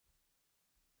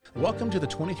Welcome to the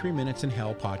 23 Minutes in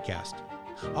Hell podcast.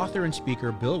 Author and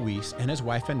speaker Bill Wiese and his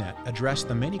wife Annette address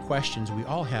the many questions we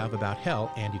all have about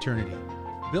hell and eternity.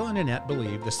 Bill and Annette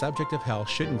believe the subject of hell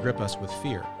shouldn't grip us with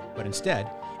fear, but instead,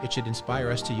 it should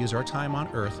inspire us to use our time on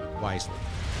earth wisely.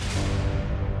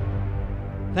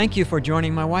 Thank you for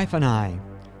joining my wife and I.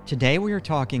 Today we are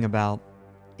talking about,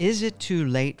 is it too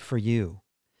late for you?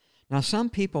 Now, some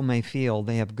people may feel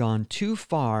they have gone too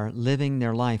far living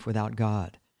their life without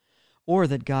God, or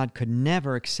that God could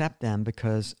never accept them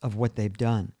because of what they've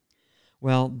done.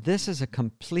 Well, this is a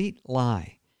complete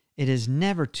lie. It is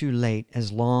never too late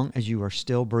as long as you are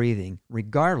still breathing,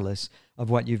 regardless of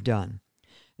what you've done.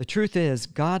 The truth is,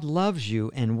 God loves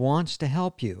you and wants to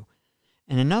help you.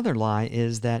 And another lie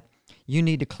is that you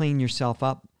need to clean yourself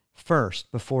up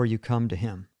first before you come to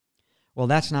Him. Well,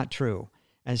 that's not true,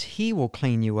 as He will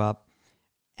clean you up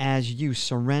as you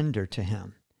surrender to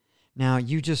Him. Now,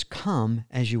 you just come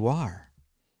as you are.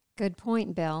 Good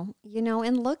point, Bill.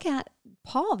 And look at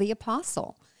Paul the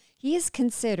Apostle. He is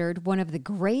considered one of the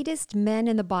greatest men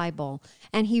in the Bible,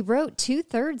 and he wrote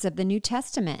 2/3 of the New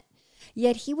Testament.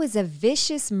 Yet he was a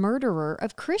vicious murderer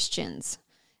of Christians.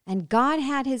 And God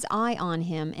had His eye on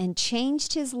him and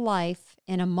changed his life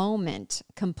in a moment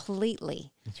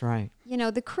completely. That's right.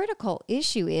 The critical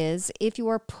issue is if you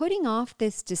are putting off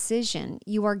this decision,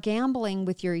 you are gambling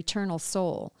with your eternal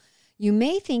soul. You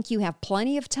may think you have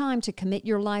plenty of time to commit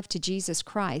your life to Jesus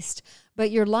Christ,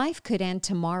 but your life could end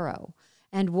tomorrow.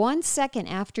 And 1 second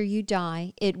after you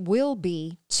die, it will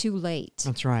be too late.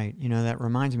 That's right. That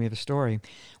reminds me of a story.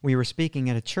 We were speaking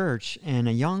at a church, and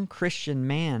a young Christian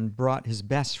man brought his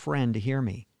best friend to hear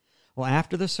me. Well,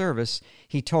 after the service,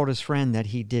 he told his friend that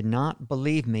he did not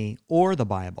believe me or the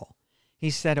Bible. He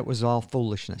said it was all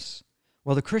foolishness.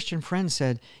 Well, the Christian friend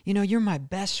said, you're my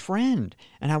best friend,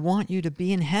 and I want you to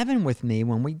be in heaven with me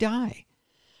when we die.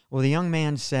 Well, the young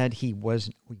man said he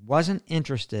wasn't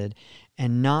interested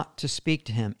and not to speak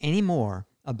to him anymore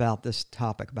about this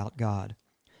topic about God.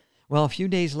 Well, a few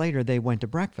days later, they went to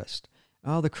breakfast.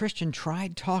 The Christian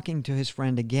tried talking to his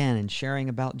friend again and sharing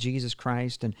about Jesus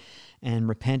Christ and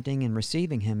repenting and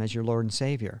receiving Him as your Lord and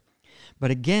Savior.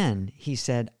 But again, he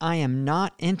said, I am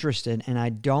not interested and I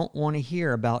don't want to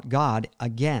hear about God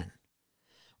again.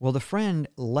 Well, the friend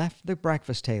left the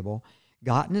breakfast table,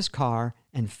 got in his car,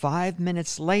 and 5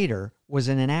 minutes later was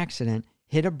in an accident,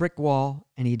 hit a brick wall,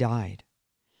 and he died.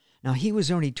 Now, he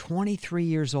was only 23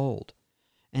 years old,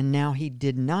 and now he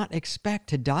did not expect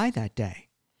to die that day.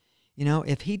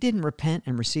 If he didn't repent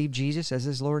and receive Jesus as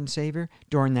his Lord and Savior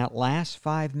during that last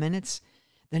 5 minutes,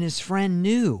 then his friend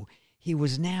knew he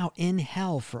was now in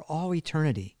hell for all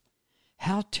eternity.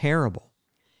 How terrible.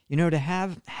 To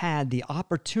have had the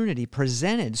opportunity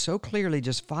presented so clearly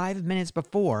just 5 minutes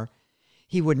before,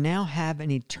 he would now have an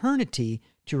eternity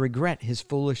to regret his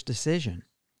foolish decision.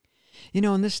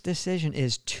 And this decision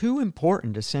is too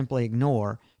important to simply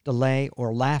ignore, delay,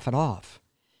 or laugh it off.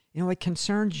 It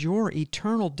concerns your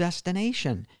eternal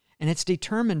destination, and it's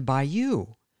determined by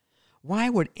you. Why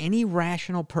would any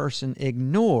rational person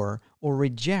ignore or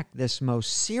reject this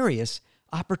most serious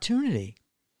opportunity?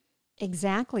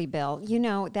 Exactly, Bill.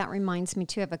 That reminds me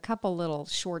too of a couple little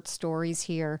short stories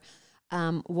here.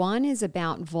 One is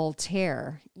about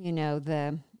Voltaire,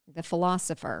 the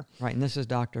philosopher. Right, and this is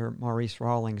Dr. Maurice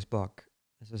Rawlings' book.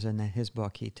 This is in his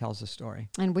book. He tells the story.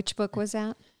 And which book was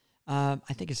that? I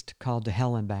think it's called To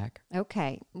Hell and Back.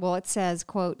 Okay. Well, it says,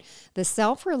 quote, the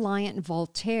self-reliant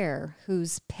Voltaire,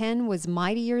 whose pen was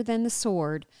mightier than the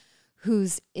sword,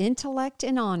 whose intellect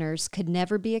and honors could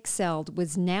never be excelled,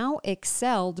 was now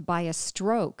excelled by a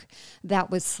stroke that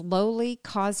was slowly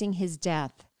causing his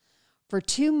death. For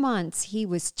 2 months, he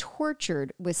was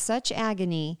tortured with such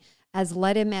agony as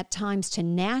led him at times to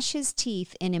gnash his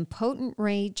teeth in impotent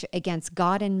rage against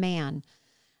God and man.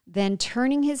 Then,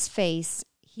 turning his face,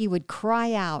 he would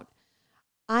cry out,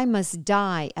 I must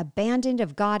die, abandoned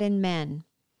of God and men.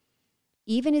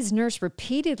 Even his nurse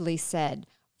repeatedly said,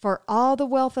 for all the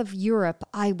wealth of Europe,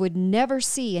 I would never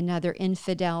see another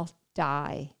infidel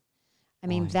die. I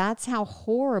mean, that's how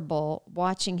horrible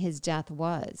watching his death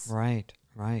was. Right.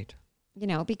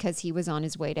 Because he was on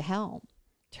his way to hell.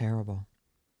 Terrible.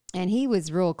 And he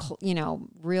was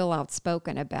real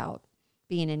outspoken about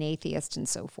being an atheist and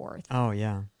so forth. Oh,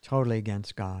 yeah. Totally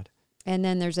against God. And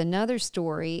then there's another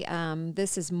story.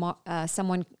 This is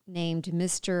someone named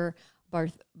Mr.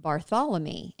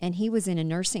 Bartholomew, and he was in a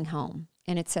nursing home.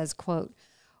 And it says, quote,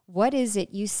 what is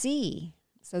it you see?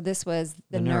 So this was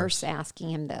the nurse asking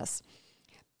him this.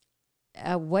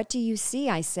 What do you see?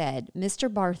 I said.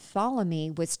 Mr.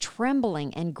 Bartholomew was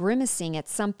trembling and grimacing at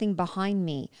something behind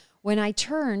me. When I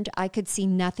turned, I could see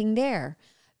nothing there.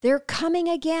 They're coming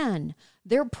again.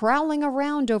 They're prowling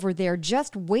around over there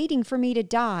just waiting for me to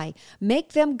die.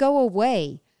 Make them go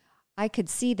away. I could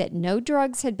see that no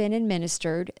drugs had been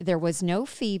administered. There was no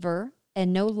fever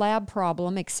and no lab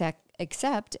problem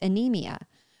except anemia.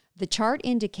 The chart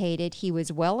indicated he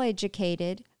was well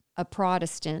educated, a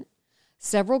Protestant,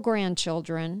 several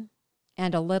grandchildren,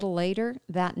 and a little later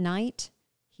that night,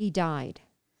 he died.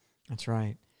 That's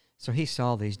right. So he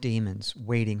saw these demons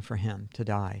waiting for him to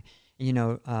die. You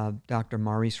know, Dr.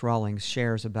 Maurice Rawlings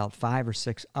shares about 5 or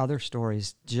 6 other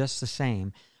stories just the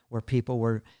same, where people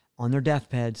were on their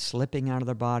deathbed, slipping out of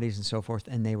their bodies and so forth,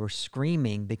 and they were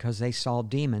screaming because they saw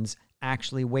demons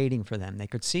actually waiting for them. They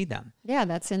could see them. Yeah,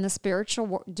 that's in the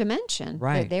spiritual dimension.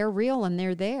 Right. They're real and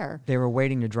they're there. They were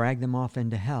waiting to drag them off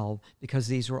into hell because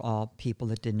these were all people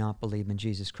that did not believe in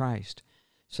Jesus Christ.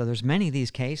 So there's many of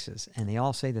these cases, and they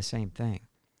all say the same thing.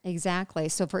 Exactly.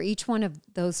 So for each one of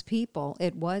those people,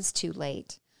 it was too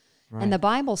late. Right. And the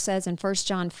Bible says in 1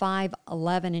 John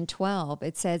 5:11 and 12,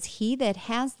 it says, he that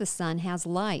has the Son has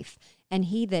life, and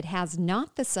he that has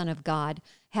not the Son of God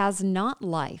has not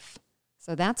life.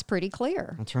 So that's pretty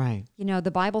clear. That's right. You know,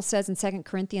 the Bible says in 2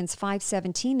 Corinthians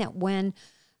 5:17 that when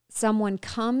someone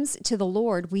comes to the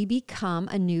Lord, we become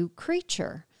a new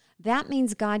creature. That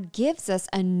means God gives us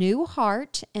a new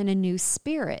heart and a new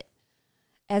spirit.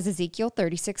 As Ezekiel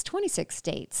 36:26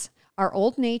 states, our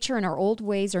old nature and our old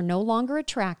ways are no longer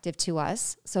attractive to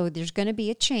us. So there's going to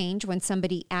be a change when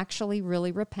somebody actually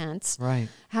really repents. Right.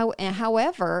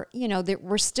 However, you know,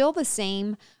 we're still the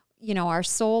same. You know, our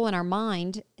soul and our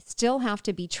mind still have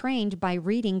to be trained by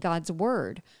reading God's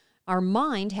word. Our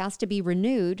mind has to be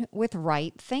renewed with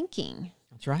right thinking.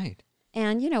 That's right.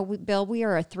 And, you know, Bill, we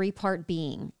are a 3-part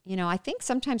being. You know, I think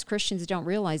sometimes Christians don't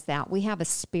realize that. We have a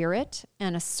spirit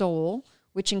and a soul,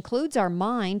 which includes our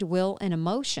mind, will, and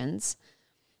emotions,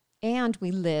 and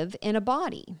we live in a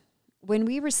body. When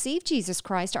we receive Jesus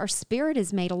Christ, our spirit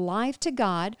is made alive to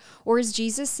God, or as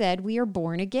Jesus said, we are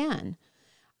born again.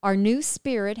 Our new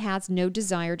spirit has no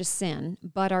desire to sin,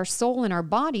 but our soul and our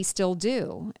body still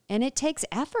do. And it takes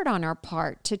effort on our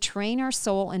part to train our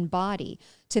soul and body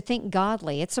to think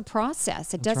godly. It's a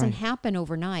process. It doesn't happen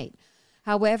overnight.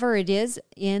 However, it is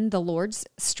in the Lord's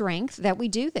strength that we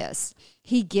do this.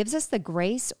 He gives us the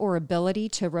grace or ability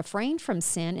to refrain from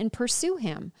sin and pursue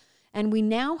Him. And we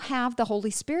now have the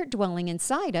Holy Spirit dwelling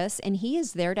inside us, and He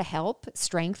is there to help,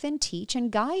 strengthen, teach,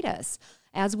 and guide us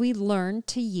as we learn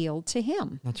to yield to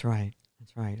Him. That's right.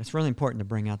 That's right. It's really important to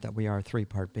bring out that we are a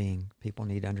 3-part being. People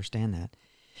need to understand that.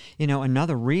 You know,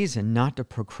 another reason not to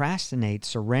procrastinate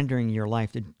surrendering your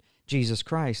life to Jesus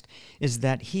Christ is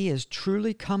that He is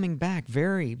truly coming back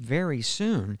very, very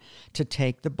soon to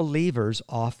take the believers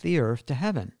off the earth to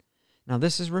heaven. Now,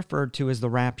 this is referred to as the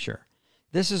rapture.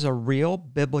 This is a real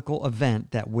biblical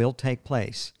event that will take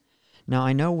place. Now,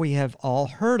 I know we have all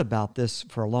heard about this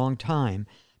for a long time,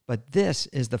 but this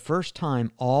is the first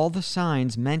time all the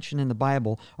signs mentioned in the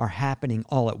Bible are happening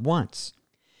all at once.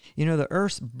 You know, the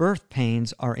earth's birth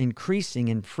pains are increasing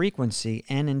in frequency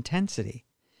and intensity.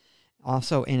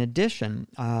 Also, in addition,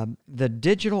 the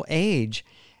digital age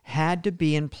had to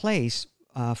be in place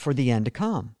for the end to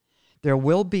come. There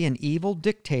will be an evil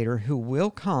dictator who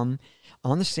will come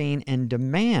on the scene and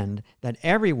demand that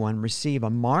everyone receive a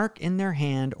mark in their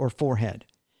hand or forehead.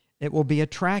 It will be a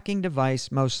tracking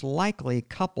device most likely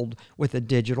coupled with a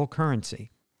digital currency.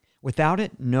 Without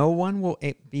it, no one will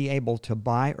be able to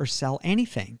buy or sell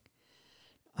anything.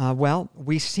 Well,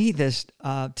 we see this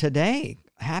today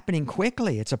happening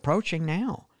quickly. It's approaching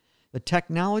now. The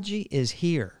technology is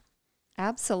here.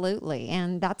 Absolutely.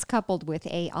 And that's coupled with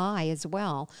AI as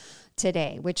well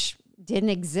today, which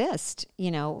didn't exist, you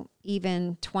know,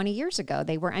 even 20 years ago.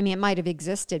 It might have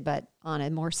existed, but on a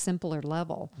more simpler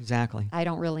level. Exactly. I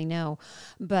don't really know.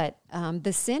 But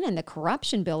the sin and the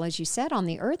corruption, Bill, as you said, on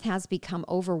the earth has become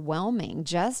overwhelming,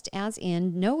 just as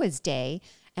in Noah's day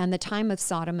and the time of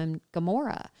Sodom and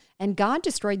Gomorrah. And God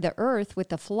destroyed the earth with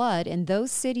the flood and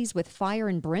those cities with fire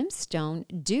and brimstone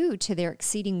due to their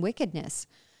exceeding wickedness.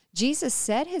 Jesus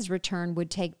said His return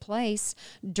would take place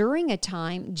during a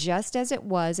time just as it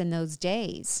was in those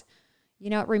days. You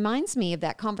know, it reminds me of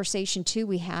that conversation, too,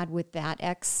 we had with that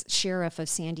ex-sheriff of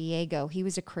San Diego. He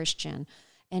was a Christian,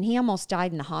 and he almost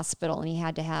died in the hospital, and he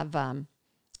had to have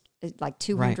like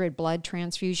 200 blood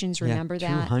transfusions. Remember that?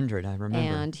 200, I remember.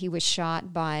 And he was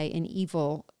shot by an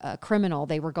evil criminal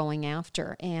they were going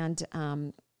after. And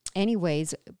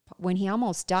anyways, when he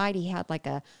almost died, he had like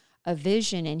a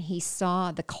vision, and he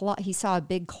saw he saw a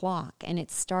big clock, and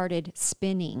it started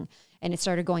spinning, and it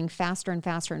started going faster and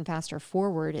faster and faster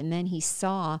forward. And then he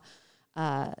saw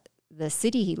the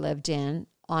city he lived in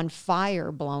on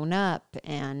fire, blown up,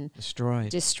 and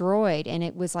destroyed. And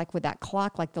it was like with that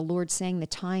clock, like the Lord saying, the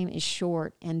time is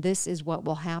short, and this is what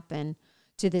will happen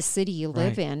to this city you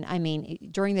live in. I mean,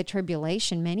 during the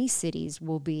tribulation, many cities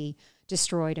will be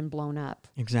destroyed and blown up.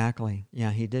 Exactly.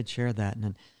 Yeah, he did share that. And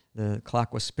then the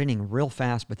clock was spinning real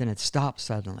fast, but then it stopped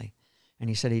suddenly. And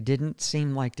he said he didn't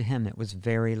seem like to him it was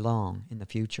very long in the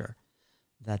future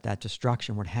that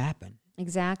destruction would happen.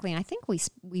 Exactly. And I think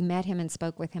we met him and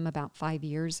spoke with him about 5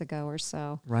 years ago or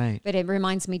so. Right. But it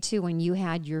reminds me, too, when you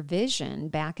had your vision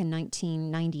back in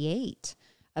 1998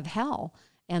 of hell,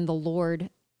 and the Lord,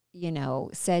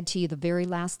 said to you, the very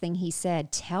last thing he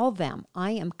said, tell them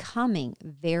I am coming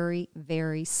very,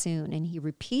 very soon. And he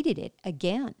repeated it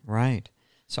again. Right.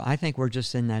 So I think we're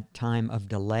just in that time of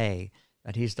delay,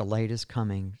 that he's delayed his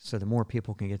coming so that more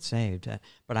people can get saved.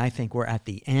 But I think we're at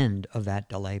the end of that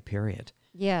delay period.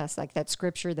 Yes, like that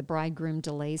scripture, the bridegroom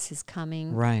delays his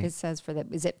coming. Right. It says for the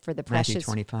precious... Matthew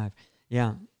 25.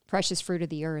 Yeah. Precious fruit of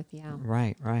the earth, yeah.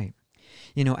 Right.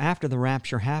 After the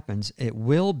rapture happens, it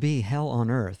will be hell on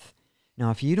earth. Now,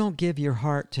 if you don't give your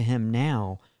heart to him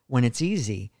now, when it's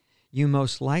easy, you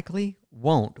most likely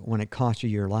won't when it costs you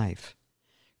your life.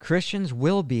 Christians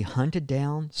will be hunted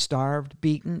down, starved,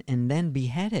 beaten, and then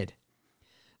beheaded.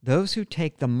 Those who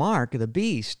take the mark of the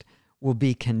beast will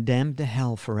be condemned to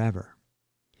hell forever.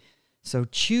 So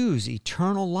choose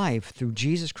eternal life through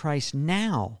Jesus Christ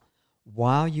now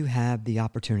while you have the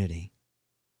opportunity.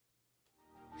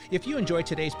 If you enjoyed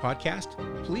today's podcast,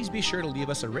 please be sure to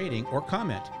leave us a rating or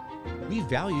comment. We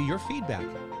value your feedback.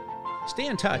 Stay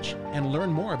in touch and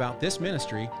learn more about this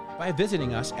ministry by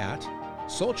visiting us at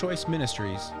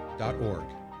soulchoiceministries.org.